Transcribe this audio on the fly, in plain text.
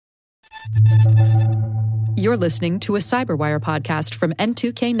You're listening to a CyberWire podcast from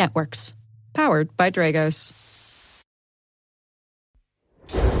N2K Networks, powered by Dragos.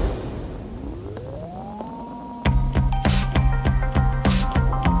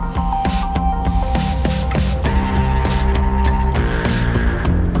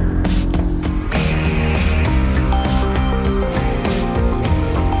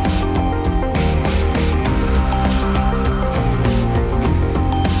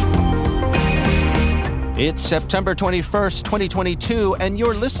 It's September 21st, 2022, and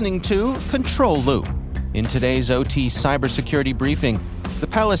you're listening to Control Loop. In today's OT cybersecurity briefing, the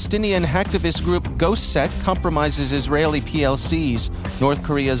Palestinian hacktivist group GhostSec compromises Israeli PLCs. North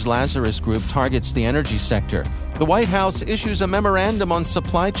Korea's Lazarus Group targets the energy sector. The White House issues a memorandum on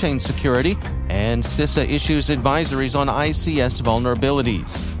supply chain security, and CISA issues advisories on ICS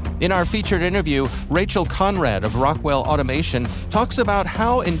vulnerabilities. In our featured interview, Rachel Conrad of Rockwell Automation talks about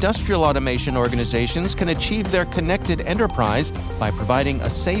how industrial automation organizations can achieve their connected enterprise by providing a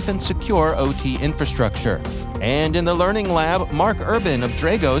safe and secure OT infrastructure. And in the Learning Lab, Mark Urban of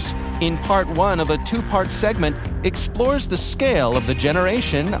Dragos, in part one of a two-part segment, explores the scale of the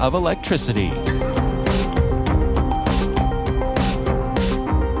generation of electricity.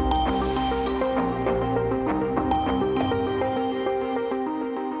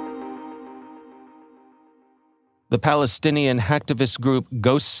 The Palestinian hacktivist group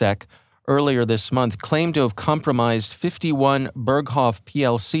GhostSec earlier this month claimed to have compromised 51 Berghoff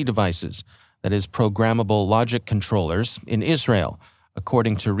PLC devices, that is, programmable logic controllers, in Israel,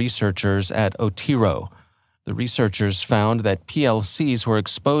 according to researchers at Otiro. The researchers found that PLCs were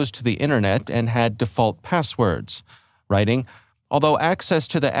exposed to the internet and had default passwords, writing, "Although access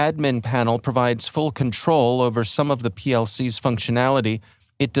to the admin panel provides full control over some of the PLC's functionality,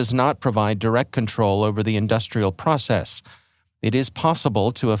 it does not provide direct control over the industrial process. It is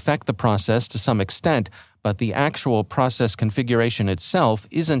possible to affect the process to some extent, but the actual process configuration itself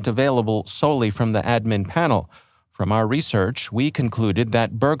isn't available solely from the admin panel. From our research, we concluded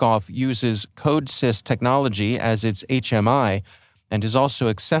that Berghoff uses CodeSys technology as its HMI and is also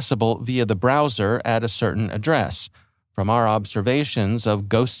accessible via the browser at a certain address. From our observations of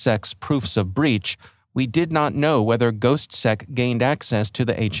GhostSec's proofs of breach, we did not know whether GhostSec gained access to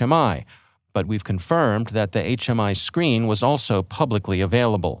the HMI, but we've confirmed that the HMI screen was also publicly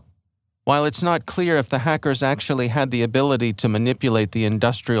available." While it's not clear if the hackers actually had the ability to manipulate the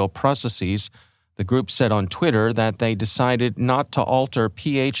industrial processes, the group said on Twitter that they decided not to alter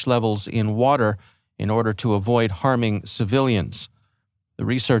pH levels in water in order to avoid harming civilians. The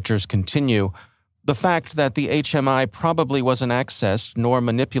researchers continue, "The fact that the HMI probably wasn't accessed nor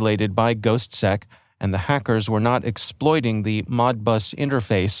manipulated by GhostSec and the hackers were not exploiting the Modbus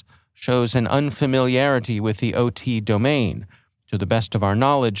interface shows an unfamiliarity with the OT domain. To the best of our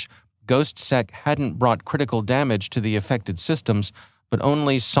knowledge, GhostSec hadn't brought critical damage to the affected systems, but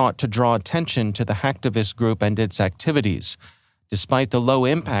only sought to draw attention to the hacktivist group and its activities. Despite the low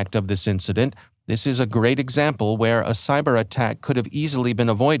impact of this incident, this is a great example where a cyber attack could have easily been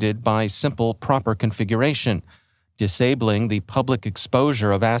avoided by simple proper configuration. Disabling the public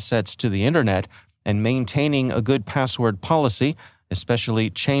exposure of assets to the internet and maintaining a good password policy, especially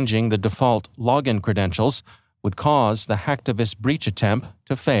changing the default login credentials, would cause the hacktivist breach attempt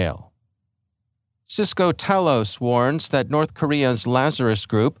to fail." Cisco Talos warns that North Korea's Lazarus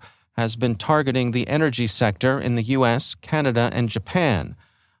Group has been targeting the energy sector in the US, Canada, and Japan.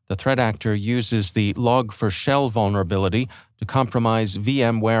 The threat actor uses the Log4Shell vulnerability to compromise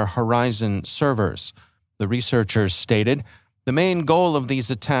VMware Horizon servers. The researchers stated, "The main goal of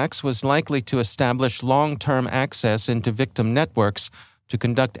these attacks was likely to establish long-term access into victim networks to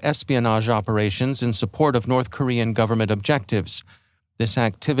conduct espionage operations in support of North Korean government objectives. This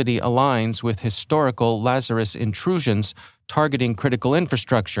activity aligns with historical Lazarus intrusions targeting critical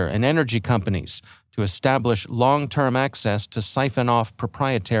infrastructure and energy companies to establish long-term access to siphon off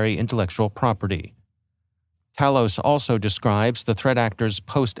proprietary intellectual property." Talos also describes the threat actor's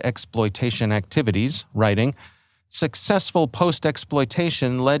post-exploitation activities, writing, "Successful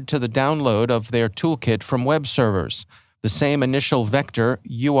post-exploitation led to the download of their toolkit from web servers. The same initial vector,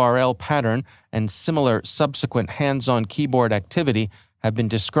 URL pattern, and similar subsequent hands-on keyboard activity have been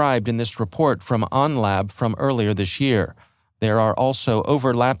described in this report from OnLab from earlier this year. There are also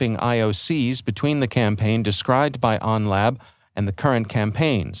overlapping IOCs between the campaign described by OnLab and the current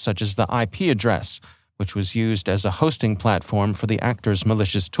campaign, such as the IP address, which was used as a hosting platform for the actor's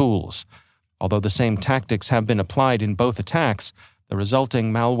malicious tools. Although the same tactics have been applied in both attacks, the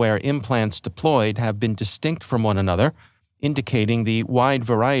resulting malware implants deployed have been distinct from one another, indicating the wide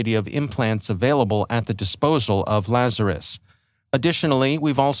variety of implants available at the disposal of Lazarus. Additionally,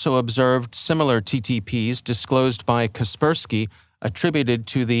 we've also observed similar TTPs disclosed by Kaspersky attributed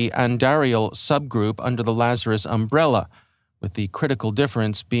to the Andariel subgroup under the Lazarus umbrella, with the critical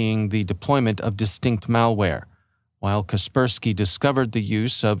difference being the deployment of distinct malware. While Kaspersky discovered the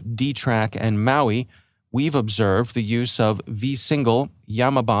use of DTrack and Maui, we've observed the use of vSingle,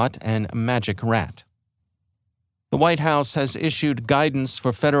 Yamabot, and Magic Rat. The White House has issued guidance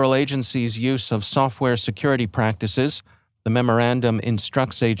for federal agencies' use of software security practices. The memorandum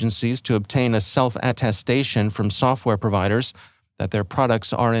instructs agencies to obtain a self-attestation from software providers that their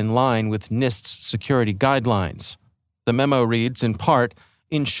products are in line with NIST's security guidelines. The memo reads, in part,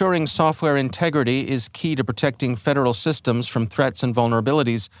 ensuring software integrity is key to protecting federal systems from threats and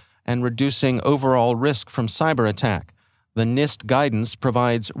vulnerabilities and reducing overall risk from cyber attack. The NIST guidance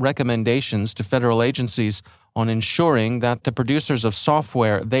provides recommendations to federal agencies on ensuring that the producers of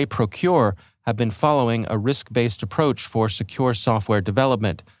software they procure have been following a risk-based approach for secure software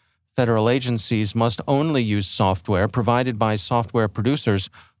development. Federal agencies must only use software provided by software producers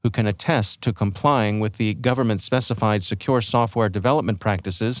who can attest to complying with the government-specified secure software development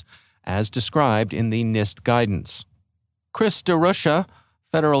practices as described in the NIST guidance. Chris DeRusha,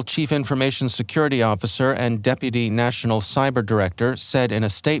 Federal Chief Information Security Officer and Deputy National Cyber Director, said in a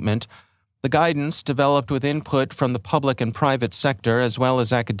statement, "The guidance, developed with input from the public and private sector as well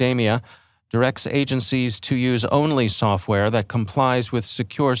as academia, directs agencies to use only software that complies with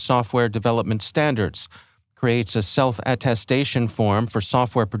secure software development standards, creates a self-attestation form for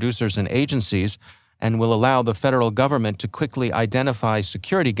software producers and agencies, and will allow the federal government to quickly identify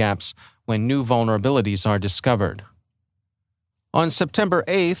security gaps when new vulnerabilities are discovered." On September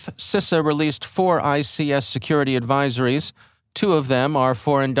 8th, CISA released 4 ICS security advisories. 2 of them are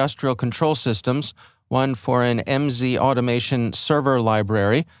for industrial control systems, one for an MZ automation server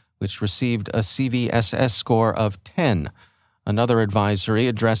library, which received a CVSS score of 10. Another advisory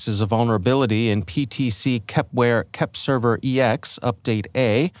addresses a vulnerability in PTC Kepware KepServer EX Update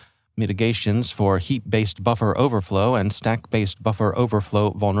A, mitigations for heap-based buffer overflow and stack-based buffer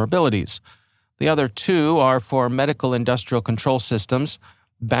overflow vulnerabilities. The other 2 are for medical industrial control systems,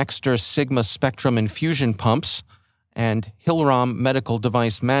 Baxter Sigma Spectrum infusion pumps, and Hillrom Medical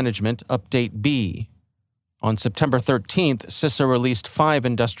Device Management Update B. On September 13th, CISA released 5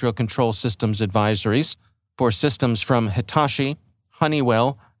 industrial control systems advisories for systems from Hitachi,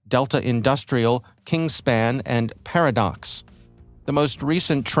 Honeywell, Delta Industrial, Kingspan, and Paradox. The most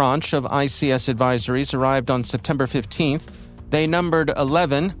recent tranche of ICS advisories arrived on September 15th. They numbered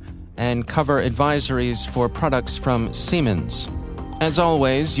 11 and cover advisories for products from Siemens. As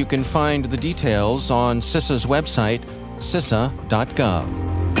always, you can find the details on CISA's website, cisa.gov.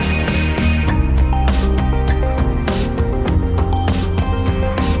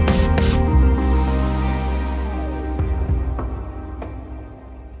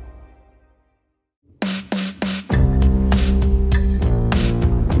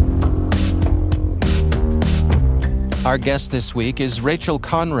 Our guest this week is Rachel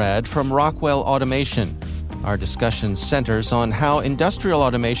Conrad from Rockwell Automation. Our discussion centers on how industrial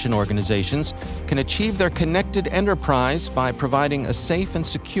automation organizations can achieve their connected enterprise by providing a safe and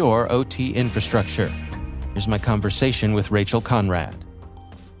secure OT infrastructure. Here's my conversation with Rachel Conrad.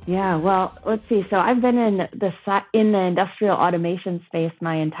 Yeah, well, let's see. So I've been in the industrial automation space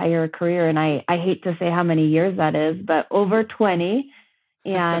my entire career, and I hate to say how many years that is, but over 20.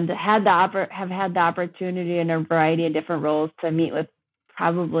 And have had the opportunity in a variety of different roles to meet with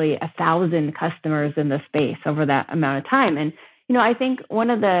probably 1,000 customers in the space over that amount of time. And I think one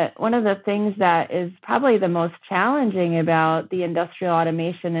of the things that is probably the most challenging about the industrial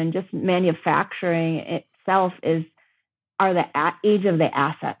automation and just manufacturing itself are the age of the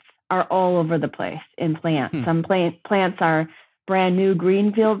assets are all over the place in plants. Some plants are brand new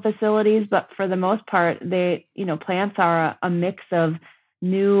greenfield facilities, but for the most part, plants are a mix of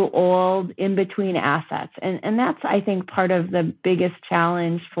new, old, in-between assets. And that's, I think, part of the biggest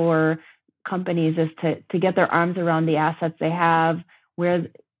challenge for companies is to get their arms around the assets they have,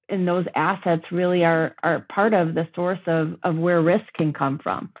 and those assets really are part of the source of where risk can come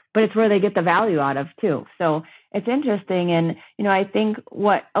from. But it's where they get the value out of, too. So it's interesting. And, I think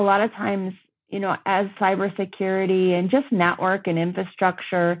what a lot of times, as cybersecurity and just network and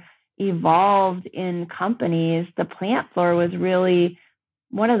infrastructure evolved in companies, the plant floor was really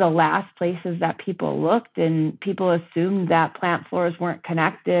one of the last places that people looked, and people assumed that plant floors weren't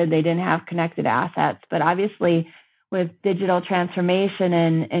connected. They didn't have connected assets. But obviously, with digital transformation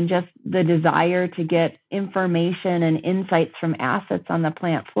and just the desire to get information and insights from assets on the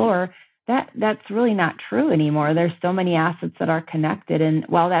plant floor, that's really not true anymore. There's so many assets that are connected. And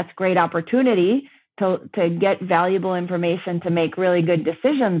while that's great opportunity to get valuable information to make really good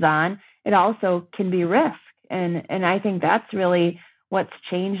decisions on, it also can be risk. And I think that's really what's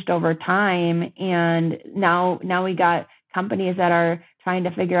changed over time. And now we got companies that are trying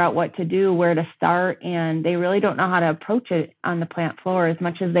to figure out what to do, where to start, and they really don't know how to approach it on the plant floor as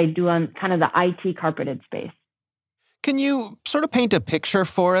much as they do on kind of the IT carpeted space. Can you sort of paint a picture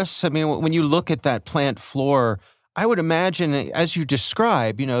for us? I mean, when you look at that plant floor, I would imagine, as you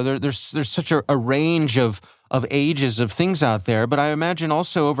describe, there's such a range of ages of things out there, but I imagine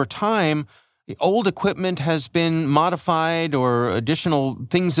also over time, old equipment has been modified or additional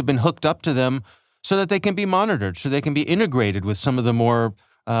things have been hooked up to them so that they can be monitored, so they can be integrated with some of the more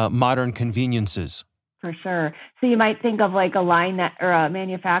modern conveniences. For sure. So you might think of like a line that, or a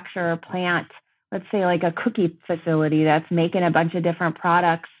manufacturer plant, let's say like a cookie facility that's making a bunch of different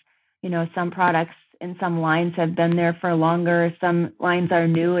products. Some products in some lines have been there for longer. Some lines are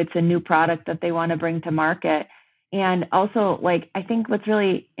new. It's a new product that they want to bring to market. And also, I think what's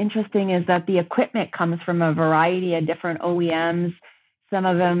really interesting is that the equipment comes from a variety of different OEMs. Some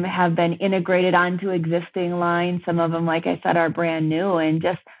of them have been integrated onto existing lines. Some of them, like I said, are brand new. And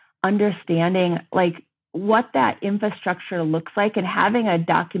just understanding what that infrastructure looks like and having a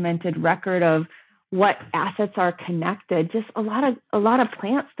documented record of what assets are connected. Just a lot of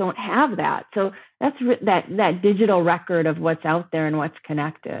plants don't have that. So that's that digital record of what's out there and what's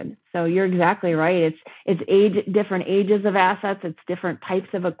connected. So you're exactly right. It's different ages of assets. It's different types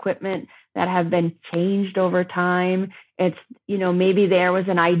of equipment that have been changed over time. It's, maybe there was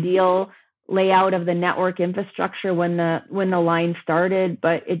an ideal layout of the network infrastructure when the line started,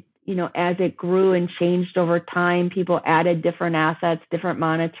 but it, as it grew and changed over time, people added different assets, different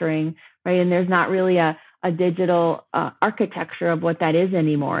monitoring, right? And there's not really a digital architecture of what that is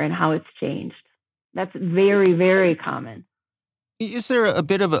anymore and how it's changed. That's very, very common. Is there a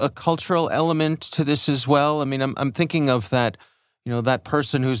bit of a cultural element to this as well? I mean, I'm thinking of that, that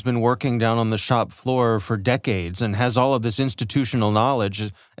person who's been working down on the shop floor for decades and has all of this institutional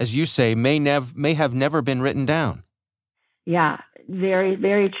knowledge, as you say, may have never been written down. Yeah, very,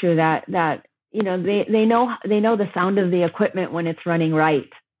 very true. That they know the sound of the equipment when it's running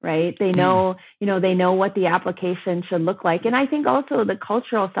right. They know, they know what the application should look like. And I think also the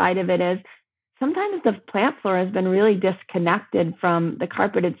cultural side of it is sometimes the plant floor has been really disconnected from the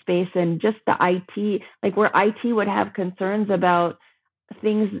carpeted space and just the IT, where IT would have concerns about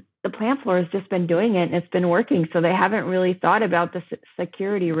things. The plant floor has just been doing it and it's been working. So they haven't really thought about the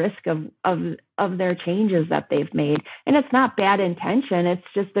security risk of their changes that they've made. And it's not bad intention. It's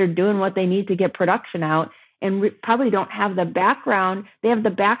just they're doing what they need to get production out and probably don't have the background. They have the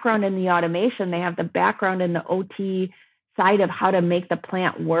background in the automation. They have the background in the OT side of how to make the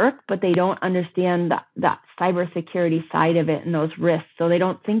plant work, but they don't understand the cybersecurity side of it and those risks. So they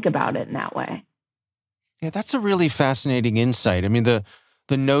don't think about it in that way. Yeah, that's a really fascinating insight. I mean, the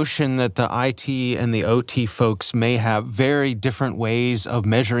notion that the IT and the OT folks may have very different ways of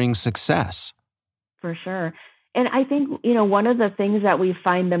measuring success. For sure. And I think, one of the things that we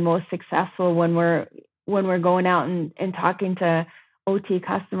find the most successful when we're going out and talking to OT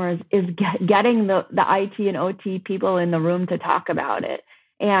customers is getting the IT and OT people in the room to talk about it.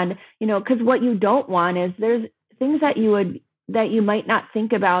 And, because what you don't want is there's things that you might not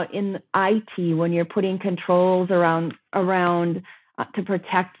think about in IT when you're putting controls around to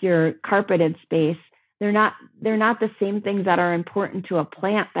protect your carpeted space. They're not the same things that are important to a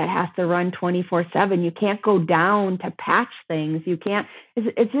plant that has to run 24/7. You can't go down to patch things. You can't.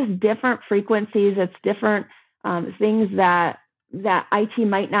 It's just different frequencies. It's different things that IT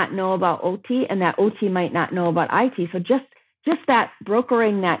might not know about OT and that OT might not know about IT. So just that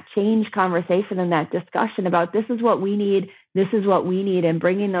brokering that change conversation and that discussion about this is what we need, and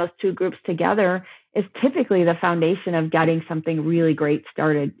bringing those two groups together is typically the foundation of getting something really great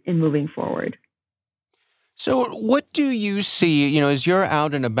started and moving forward. So what do you see, as you're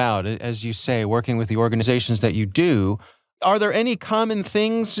out and about, as you say, working with the organizations that you do, are there any common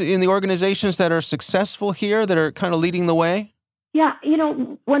things in the organizations that are successful here that are kind of leading the way? Yeah,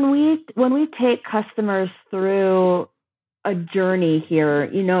 when we take customers through a journey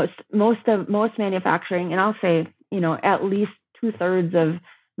here, most manufacturing, and I'll say, at least 2/3 of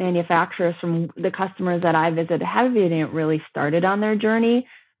manufacturers from the customers that I visited haven't really started on their journey,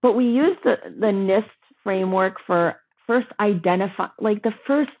 but we use the NIST framework for first identify, the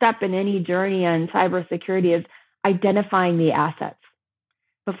first step in any journey on cybersecurity is identifying the assets.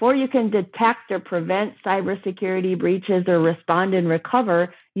 Before you can detect or prevent cybersecurity breaches or respond and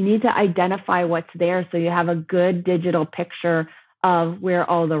recover, you need to identify what's there so you have a good digital picture of where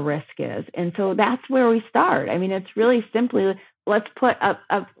all the risk is. And so that's where we start. I mean, it's really simply let's put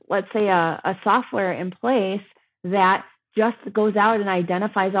a software in place that just goes out and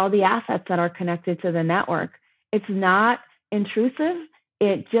identifies all the assets that are connected to the network. It's not intrusive.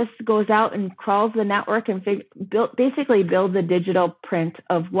 It just goes out and crawls the network and basically builds a digital print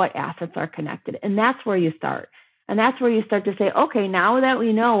of what assets are connected. And that's where you start. And that's where you start to say, okay, now that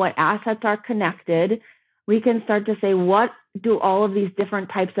we know what assets are connected, we can start to say, what do all of these different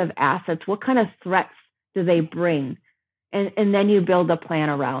types of assets, what kind of threats do they bring? And then you build a plan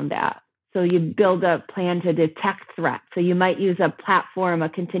around that. So you build a plan to detect threats. So you might use a platform, a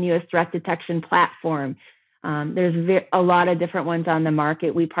continuous threat detection platform. There's a lot of different ones on the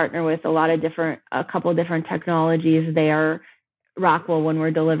market. We partner with a couple of different technologies there, Rockwell, when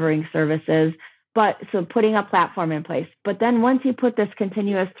we're delivering services. But so putting a platform in place. But then once you put this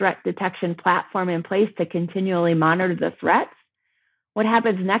continuous threat detection platform in place to continually monitor the threats, what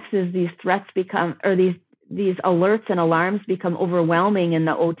happens next is these threats become, or these alerts and alarms become overwhelming in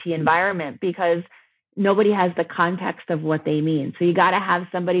the OT environment because nobody has the context of what they mean. So you got to have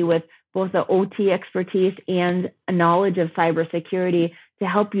somebody with both the OT expertise and a knowledge of cybersecurity to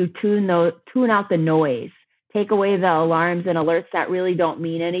help you tune out the noise, take away the alarms and alerts that really don't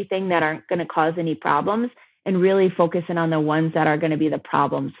mean anything, that aren't going to cause any problems, and really focusing on the ones that are going to be the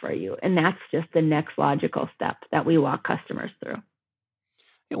problems for you. And that's just the next logical step that we walk customers through.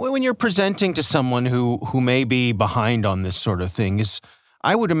 When you're presenting to someone who may be behind on this sort of thing,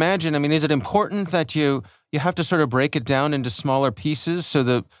 I would imagine, is it important that you have to sort of break it down into smaller pieces so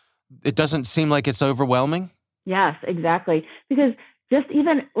that it doesn't seem like it's overwhelming? Yes, exactly. Because just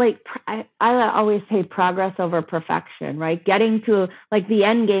even I always say progress over perfection, right? Getting to the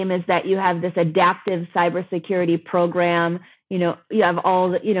end game is that you have this adaptive cybersecurity program. You have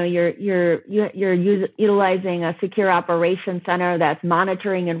all the, you're utilizing a secure operations center that's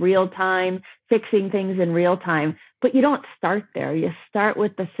monitoring in real time, fixing things in real time. But you don't start there. You start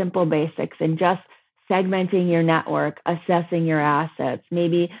with the simple basics and just segmenting your network, assessing your assets,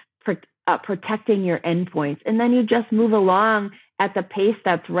 maybe protecting your endpoints. And then you just move along at the pace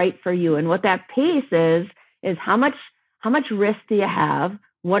that's right for you. And what that pace is how much risk do you have?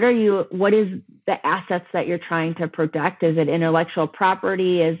 What is the assets that you're trying to protect? Is it intellectual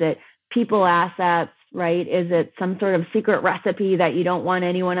property? Is it people assets, right? Is it some sort of secret recipe that you don't want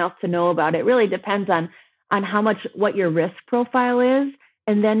anyone else to know about? It really depends on what your risk profile is.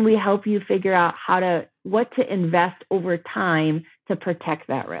 And then we help you figure out what to invest over time to protect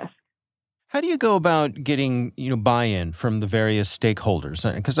that risk. How do you go about getting, buy-in from the various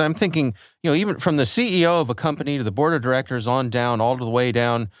stakeholders? Because I'm thinking, even from the CEO of a company to the board of directors on down, all the way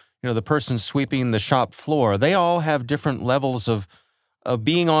down, the person sweeping the shop floor, they all have different levels of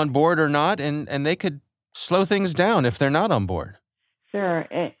being on board or not, and they could slow things down if they're not on board. Sure.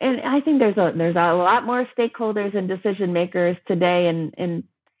 And I think there's a lot more stakeholders and decision makers today in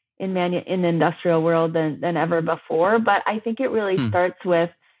the industrial world than ever before. But I think it really starts with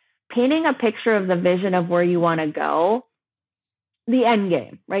painting a picture of the vision of where you want to go, the end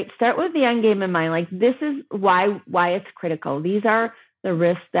game, right? Start with the end game in mind. This is why it's critical. These are the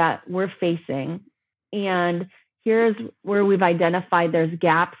risks that we're facing. And here's where we've identified there's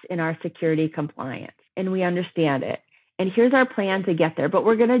gaps in our security compliance, and we understand it. And here's our plan to get there. But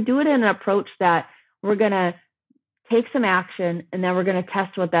we're going to do it in an approach that we're going to take some action, and then we're going to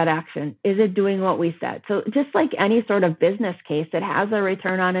test what that action is. It doing what we said? So just like any sort of business case, it has a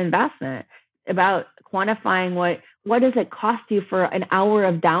return on investment about quantifying what does it cost you for an hour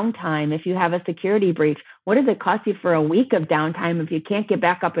of downtime if you have a security breach? What does it cost you for a week of downtime if you can't get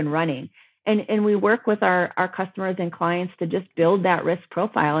back up and running? And we work with our customers and clients to just build that risk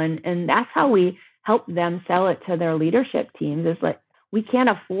profile. And that's how we help them sell it to their leadership teams. Is we can't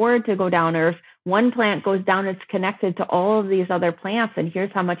afford to go down, or if one plant goes down, it's connected to all of these other plants, and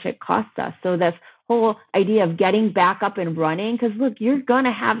here's how much it costs us. So this whole idea of getting back up and running, because look, you're going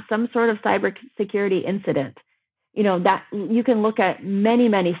to have some sort of cybersecurity incident. That you can look at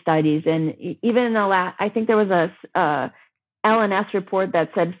many studies, and even in the last, I think there was a LNS report that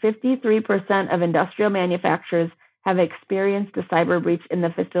said 53% of industrial manufacturers have experienced a cyber breach in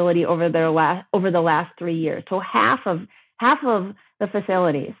the facility over the last 3 years. So half of the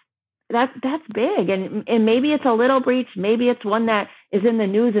facilities. That's big. And maybe it's a little breach. Maybe it's one that is in the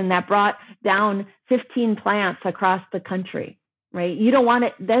news and that brought down 15 plants across the country, right? You don't want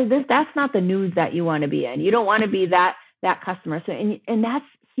it. That's not the news that you want to be in. You don't want to be that customer. So, and that's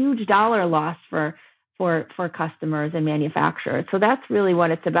huge dollar loss for customers and manufacturers. So that's really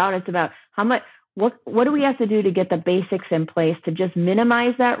what it's about. It's about what do we have to do to get the basics in place to just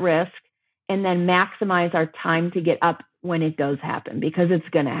minimize that risk and then maximize our time to get up when it does happen, because it's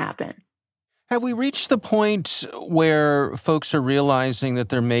going to happen. Have we reached the point where folks are realizing that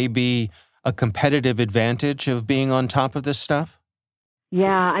there may be a competitive advantage of being on top of this stuff? Yeah,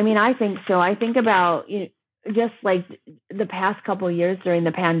 I mean, I think so. I think about just like the past couple of years during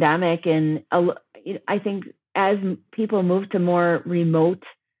the pandemic, and I think as people move to more remote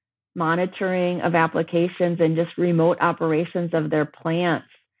monitoring of applications and just remote operations of their plants,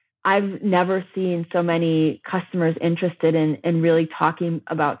 I've never seen so many customers interested in really talking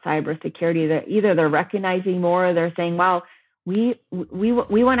about cybersecurity. Either they're recognizing more, or they're saying, "Wow, we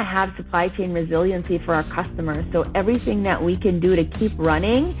want to have supply chain resiliency for our customers. So everything that we can do to keep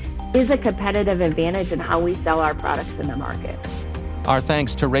running is a competitive advantage in how we sell our products in the market." Our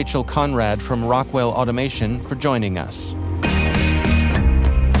thanks to Rachel Conrad from Rockwell Automation for joining us.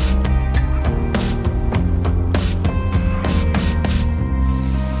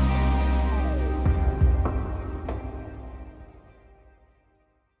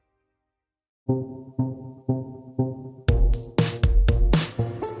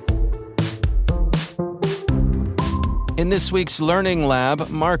 In this week's Learning Lab,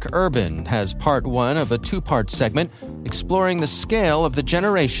 Mark Urban has part one of a two-part segment exploring the scale of the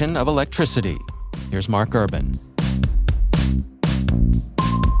generation of electricity. Here's Mark Urban.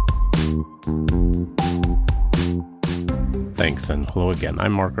 Thanks, and hello again.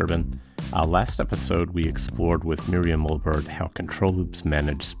 I'm Mark Urban. Last episode, we explored with Miriam Mulbert how control loops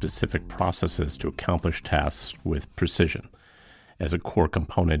manage specific processes to accomplish tasks with precision as a core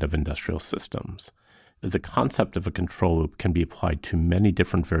component of industrial systems. The concept of a control loop can be applied to many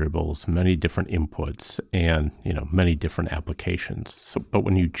different variables, many different inputs, and many different applications. But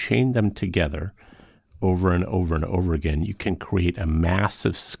when you chain them together over and over and over again, you can create a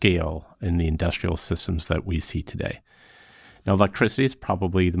massive scale in the industrial systems that we see today. Now, electricity is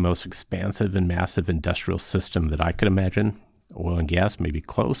probably the most expansive and massive industrial system that I could imagine. Oil and gas may be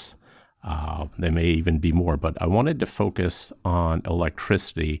close. There may even be more, but I wanted to focus on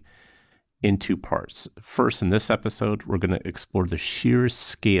electricity in two parts. First, in this episode, we're going to explore the sheer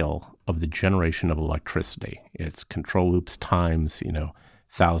scale of the generation of electricity. It's control loops times,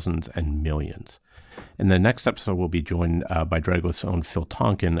 thousands and millions. In the next episode, we'll be joined by Dragos' own Phil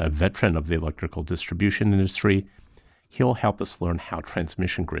Tonkin, a veteran of the electrical distribution industry. He'll help us learn how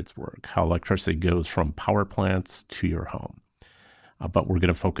transmission grids work, how electricity goes from power plants to your home. But we're going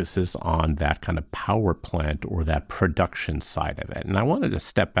to focus this on that kind of power plant or that production side of it. And I wanted to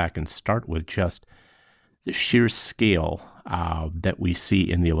step back and start with just the sheer scale that we see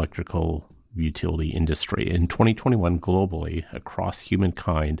in the electrical utility industry. In 2021, globally, across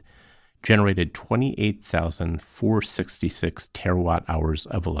humankind, generated 28,466 terawatt hours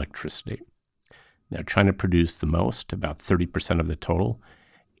of electricity. Now, China produced the most, about 30% of the total,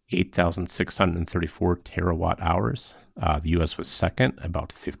 8,634 terawatt hours. The U.S. was second, about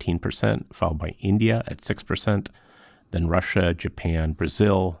 15%, followed by India at 6%, then Russia, Japan,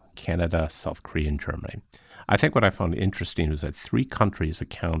 Brazil, Canada, South Korea, and Germany. I think what I found interesting was that three countries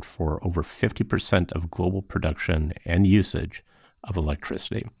account for over 50% of global production and usage of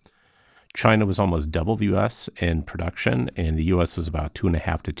electricity. China was almost double the U.S. in production, and the U.S. was about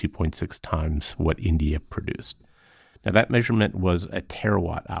 2.5 to 2.6 times what India produced. Now, that measurement was a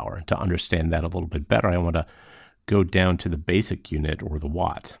terawatt hour. To understand that a little bit better, I want to go down to the basic unit, or the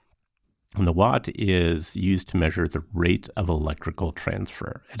watt. And the watt is used to measure the rate of electrical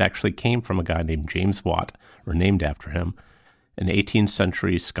transfer. It actually came from a guy named James Watt, or named after him, an 18th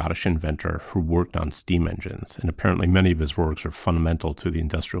century Scottish inventor who worked on steam engines. And apparently many of his works are fundamental to the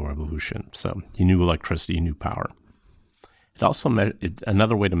Industrial Revolution. So he knew electricity, he knew power. It also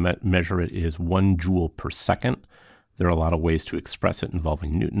another way to measure it is 1 joule per second. There are a lot of ways to express it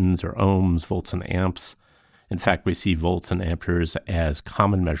involving newtons or ohms, volts and amps. In fact, we see volts and amperes as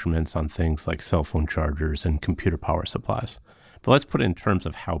common measurements on things like cell phone chargers and computer power supplies. But let's put it in terms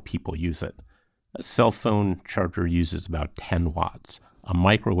of how people use it. A cell phone charger uses about 10 watts. A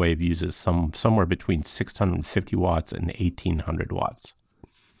microwave uses somewhere between 650 watts and 1,800 watts.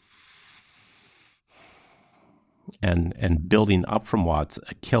 And building up from watts,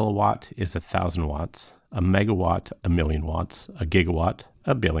 a kilowatt is 1,000 watts. A megawatt, 1,000,000 watts. A gigawatt,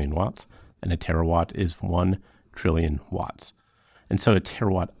 1,000,000,000 watts. And a terawatt is 1 trillion watts. And so a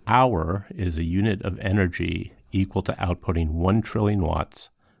terawatt hour is a unit of energy equal to outputting 1 trillion watts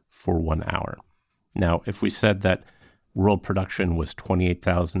for 1 hour. Now, if we said that world production was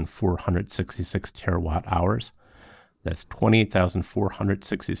 28,466 terawatt hours, that's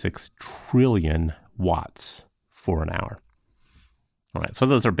 28,466 trillion watts for an hour. All right, so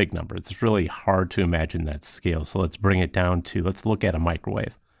those are big numbers. It's really hard to imagine that scale. So let's bring it down to, let's look at a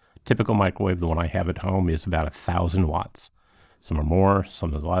microwave. Typical microwave, the one I have at home, is about 1,000 watts. Some are more,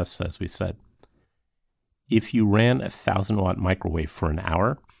 some are less, as we said. If you ran a 1,000-watt microwave for an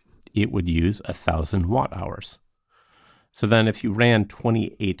hour, it would use 1,000 watt-hours. So then if you ran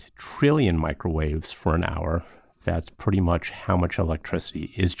 28 trillion microwaves for an hour, that's pretty much how much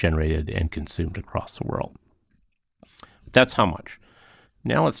electricity is generated and consumed across the world. That's how much.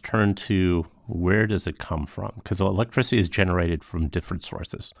 Now let's turn to where does it come from? Because electricity is generated from different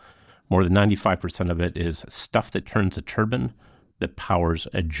sources. More than 95% of it is stuff that turns a turbine that powers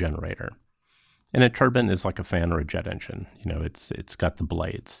a generator. And a turbine is like a fan or a jet engine. It's got the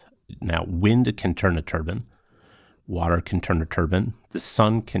blades. Now, wind can turn a turbine. Water can turn a turbine. The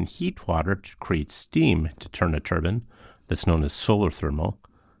sun can heat water to create steam to turn a turbine. That's known as solar thermal.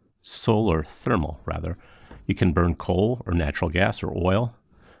 You can burn coal or natural gas or oil.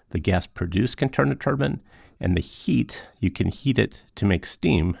 The gas produced can turn a turbine. And the heat, you can heat it to make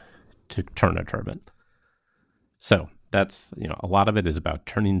steam to turn a turbine. So that's, a lot of it is about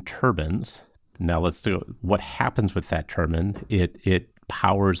turning turbines. Now let's do what happens with that turbine. It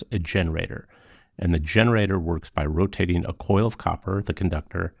powers a generator. And the generator works by rotating a coil of copper, the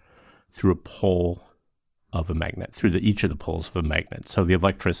conductor, through a pole of a magnet, through each of the poles of a magnet. So the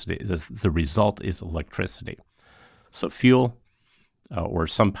electricity, the result is electricity. So fuel or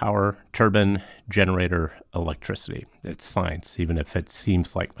some power, turbine, generator, electricity. It's science, even if it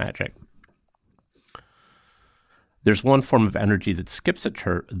seems like magic. There's one form of energy that skips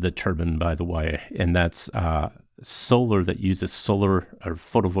the turbine, by the way, and that's solar that uses solar or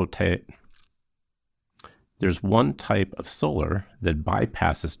photovoltaic. There's one type of solar that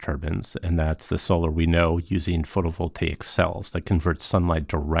bypasses turbines, and that's the solar we know using photovoltaic cells that convert sunlight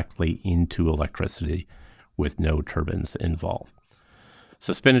directly into electricity with no turbines involved.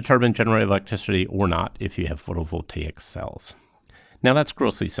 So spin a turbine, generate electricity or not if you have photovoltaic cells. Now that's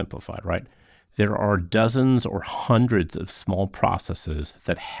grossly simplified, right? There are dozens or hundreds of small processes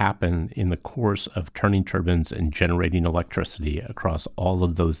that happen in the course of turning turbines and generating electricity across all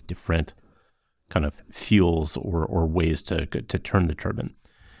of those different kind of fuels or ways to turn the turbine.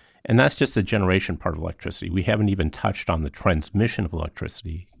 And that's just the generation part of electricity. We haven't even touched on the transmission of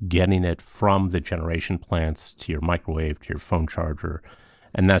electricity, getting it from the generation plants to your microwave, to your phone charger,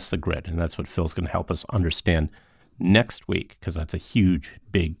 and that's the grid. And that's what Phil's going to help us understand next week, because that's a huge,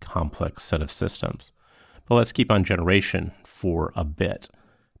 big, complex set of systems. But let's keep on generation for a bit,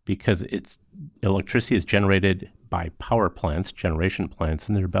 because electricity is generated by power plants, generation plants,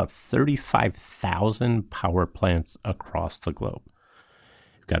 and there are about 35,000 power plants across the globe.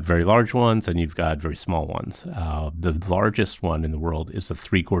 You've got very large ones and you've got very small ones. The largest one in the world is the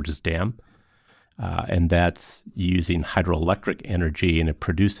Three Gorges Dam, and that's using hydroelectric energy, and it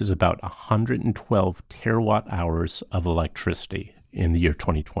produces about 112 terawatt hours of electricity in the year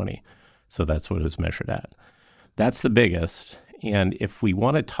 2020. So that's what it was measured at. That's the biggest. And if we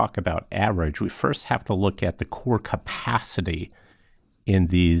want to talk about average, we first have to look at the core capacity in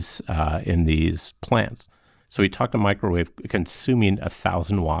these plants. So we talked a microwave consuming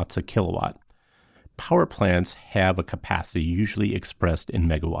 1,000 watts a kilowatt. Power plants have a capacity usually expressed in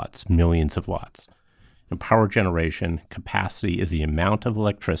megawatts, millions of watts. In power generation, capacity is the amount of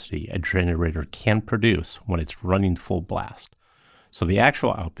electricity a generator can produce when it's running full blast. So the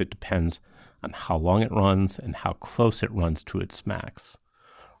actual output depends on how long it runs and how close it runs to its max.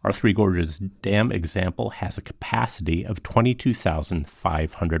 Our Three Gorges Dam example has a capacity of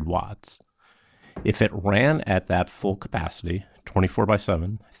 22,500 watts. If it ran at that full capacity,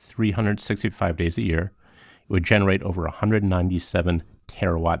 24/7, 365 days a year, it would generate over 197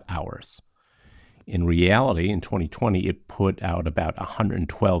 terawatt hours. In reality, in 2020, it put out about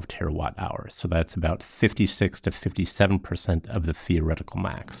 112 terawatt hours. So that's about 56 to 57% of the theoretical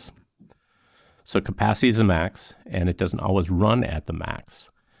max. So capacity is a max, and it doesn't always run at the max.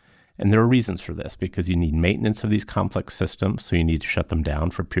 And there are reasons for this, because you need maintenance of these complex systems, so you need to shut them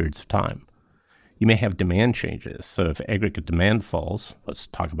down for periods of time. You may have demand changes. So if aggregate demand falls, let's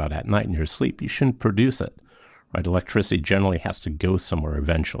talk about at night in your sleep, you shouldn't produce it, right? Electricity generally has to go somewhere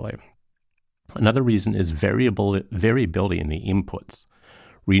eventually. Another reason is variability in the inputs.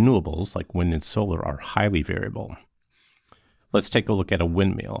 Renewables, like wind and solar, are highly variable. Let's take a look at a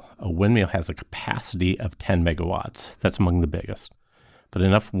windmill. A windmill has a capacity of 10 megawatts. That's among the biggest. But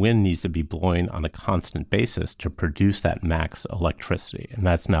enough wind needs to be blowing on a constant basis to produce that max electricity, and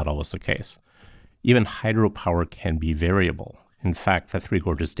that's not always the case. Even hydropower can be variable. In fact, the Three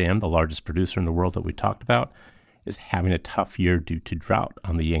Gorges Dam, the largest producer in the world that we talked about, is having a tough year due to drought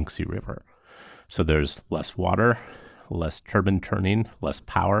on the Yangtze River. So there's less water, less turbine turning, less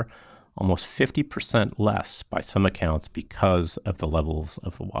power, almost 50% less by some accounts because of the levels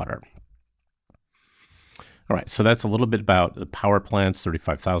of the water. All right, so that's a little bit about the power plants,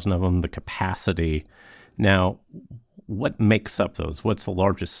 35,000 of them, the capacity. Now, what makes up those? What's the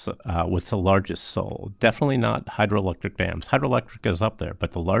largest soul? Definitely not hydroelectric dams. Hydroelectric is up there,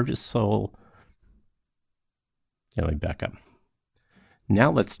 but the largest soul. Let me back up.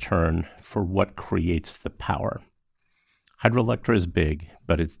 Now let's turn for what creates the power. Hydroelectric is big,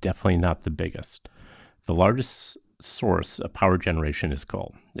 but it's definitely not the biggest. The largest source of power generation is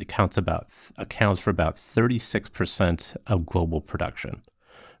coal. It accounts for about 36% of global production.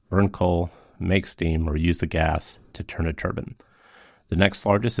 Burn coal, make steam, or use the gas to turn a turbine. The next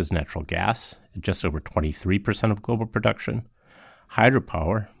largest is natural gas, at just over 23% of global production.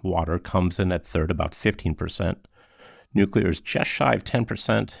 Hydropower, water, comes in at third, about 15%. Nuclear is just shy of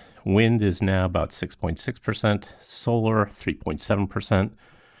 10%. Wind is now about 6.6%. Solar, 3.7%.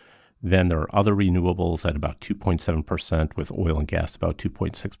 Then there are other renewables at about 2.7%, with oil and gas about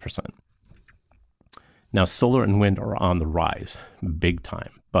 2.6%. Now, solar and wind are on the rise, big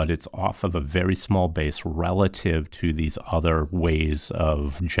time, but it's off of a very small base relative to these other ways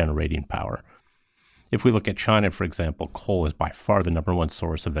of generating power. If we look at China, for example, coal is by far the number one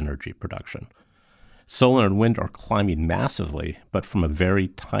source of energy production. Solar and wind are climbing massively, but from a very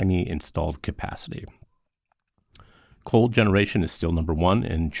tiny installed capacity. Coal generation is still number one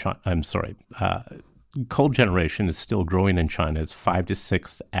in China. Coal generation is still growing in China. It's 5 to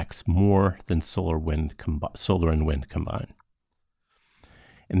 6x more than solar and wind combined.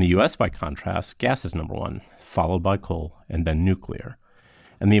 In the U.S., by contrast, gas is number one, followed by coal, and then nuclear.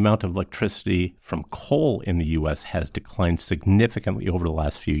 And the amount of electricity from coal in the U.S. has declined significantly over the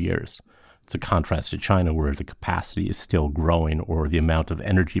last few years. It's a contrast to China, where the capacity is still growing, or the amount of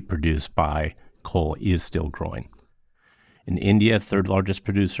energy produced by coal is still growing. In India, third largest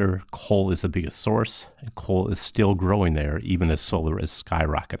producer, coal is the biggest source, and coal is still growing there, even as solar is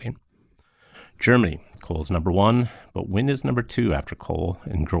skyrocketing. Germany, coal is number one, but wind is number two after coal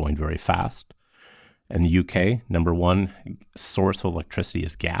and growing very fast. And the UK, number one source of electricity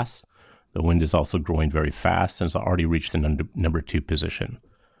is gas. The wind is also growing very fast and has already reached the number two position.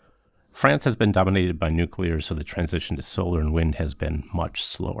 France has been dominated by nuclear, so the transition to solar and wind has been much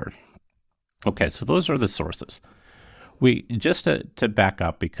slower. Okay, so those are the sources. Just to back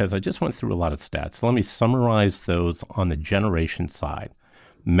up, because I just went through a lot of stats, so let me summarize those on the generation side.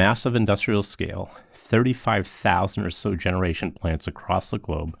 Massive industrial scale, 35,000 or so generation plants across the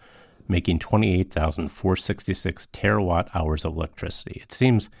globe, making 28,466 terawatt hours of electricity. It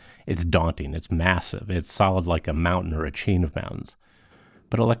seems it's daunting, it's massive, it's solid like a mountain or a chain of mountains.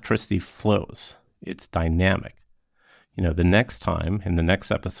 But electricity flows, it's dynamic. The next time, in the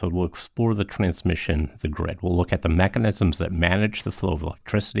next episode, we'll explore the transmission, the grid. We'll look at the mechanisms that manage the flow of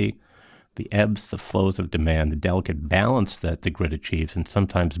electricity, the ebbs, the flows of demand, the delicate balance that the grid achieves and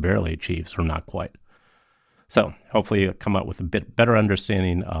sometimes barely achieves, or not quite. So hopefully you'll come up with a bit better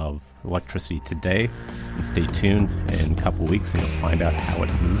understanding of electricity today. And stay tuned in a couple weeks and you'll find out how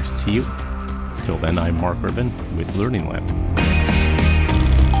it moves to you. Till then, I'm Mark Urban with Learning Lab.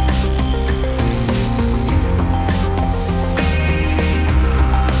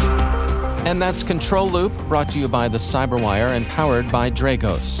 And that's Control Loop, brought to you by the Cyberwire and powered by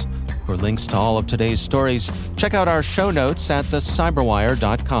Dragos. For links to all of today's stories, check out our show notes at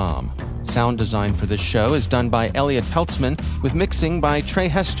thecyberwire.com. Sound design for this show is done by Elliot Peltzman, with mixing by Trey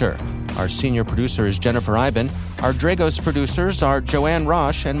Hester. Our senior producer is Jennifer Iben. Our Dragos producers are Joanne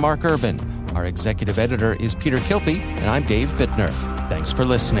Roche and Mark Urban. Our executive editor is Peter Kilpie, and I'm Dave Bittner. Thanks for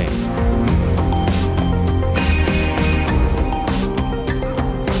listening.